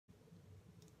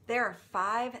There are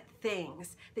 5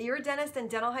 things that your dentist and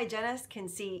dental hygienist can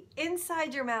see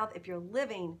inside your mouth if you're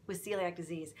living with celiac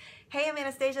disease. Hey, I'm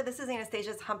Anastasia. This is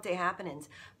Anastasia's Hump Day Happenings.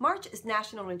 March is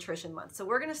National Nutrition Month, so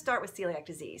we're going to start with celiac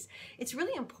disease. It's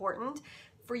really important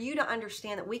for you to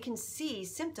understand that we can see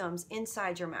symptoms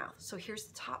inside your mouth. So here's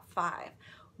the top 5.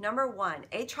 Number 1,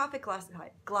 atrophic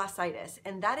glossitis,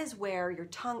 and that is where your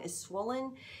tongue is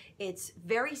swollen. It's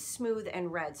very smooth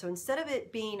and red. So instead of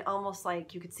it being almost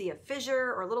like you could see a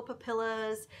fissure or little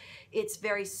papillas, it's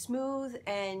very smooth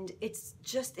and it's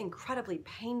just incredibly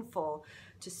painful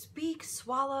to speak,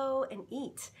 swallow, and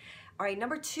eat. All right,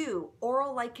 number 2,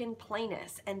 oral lichen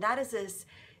planus, and that is this,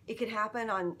 it could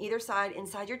happen on either side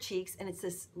inside your cheeks, and it's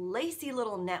this lacy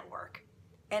little network.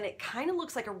 And it kind of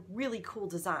looks like a really cool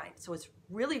design. So it's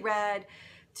really red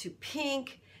to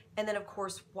pink, and then of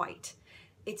course white.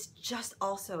 It's just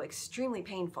also extremely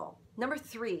painful. Number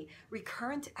 3,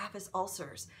 recurrent aphthous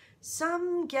ulcers.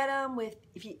 Some get them with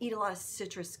if you eat a lot of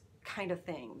citrus kind of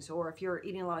things, or if you're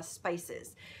eating a lot of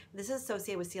spices. This is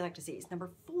associated with celiac disease.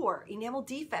 Number 4, enamel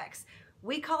defects.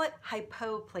 We call it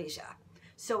hypoplasia.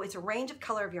 So it's a range of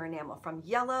color of your enamel from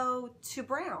yellow to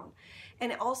brown.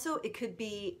 And also it could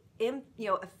be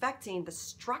affecting the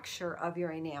structure of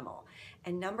your enamel.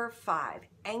 And number 5,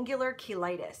 angular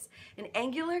cheilitis. And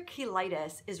angular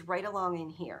cheilitis is right along in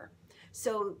here.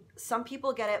 So some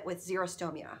people get it with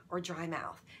xerostomia or dry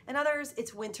mouth, and others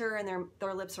it's winter and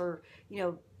their lips are,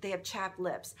 they have chapped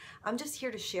lips. I'm just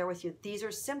here to share with you, these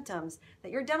are symptoms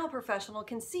that your dental professional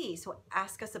can see. So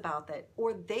ask us about that,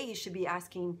 or they should be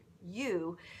asking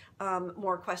you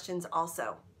more questions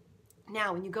also.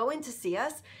 Now, when you go in to see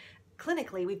us,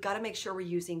 clinically, we've got to make sure we're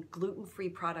using gluten-free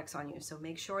products on you. So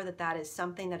make sure that that is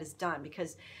something that is done,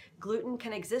 because gluten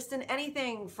can exist in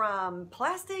anything from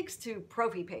plastics to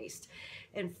prophy paste.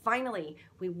 And finally,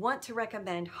 we want to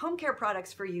recommend home care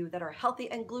products for you that are healthy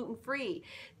and gluten-free.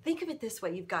 Think of it this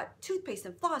way. You've got toothpaste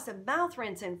and floss and mouth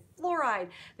rinse and fluoride.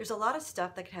 There's a lot of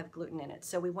stuff that can have gluten in it.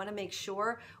 So we want to make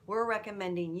sure we're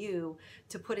recommending you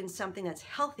to put in something that's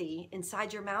healthy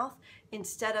inside your mouth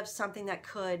instead of something that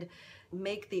could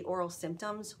make the oral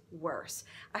symptoms worse.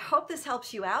 I hope this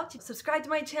helps you out. Subscribe to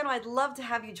my channel. I'd love to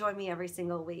have you join me every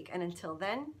single week. And until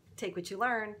then, take what you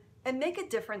learn and make a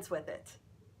difference with it.